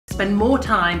spend more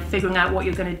time figuring out what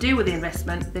you're going to do with the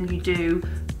investment than you do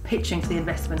pitching for the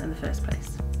investment in the first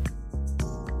place.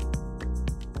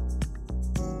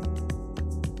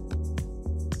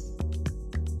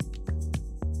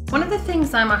 One of the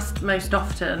things I'm asked most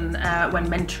often when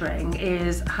mentoring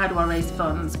is, how do I raise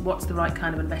funds? What's the right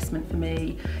kind of investment for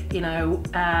me? You know,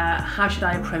 how should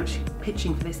I approach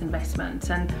pitching for this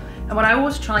investment? And what I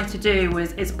always try to do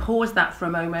is pause that for a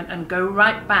moment and go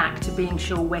right back to being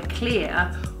sure we're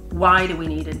clear, why do we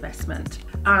need investment?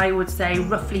 I would say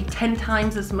roughly 10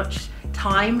 times as much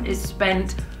time is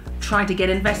spent trying to get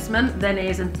investment than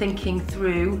is in thinking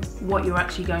through what you're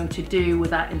actually going to do with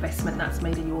that investment that's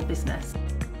made in your business.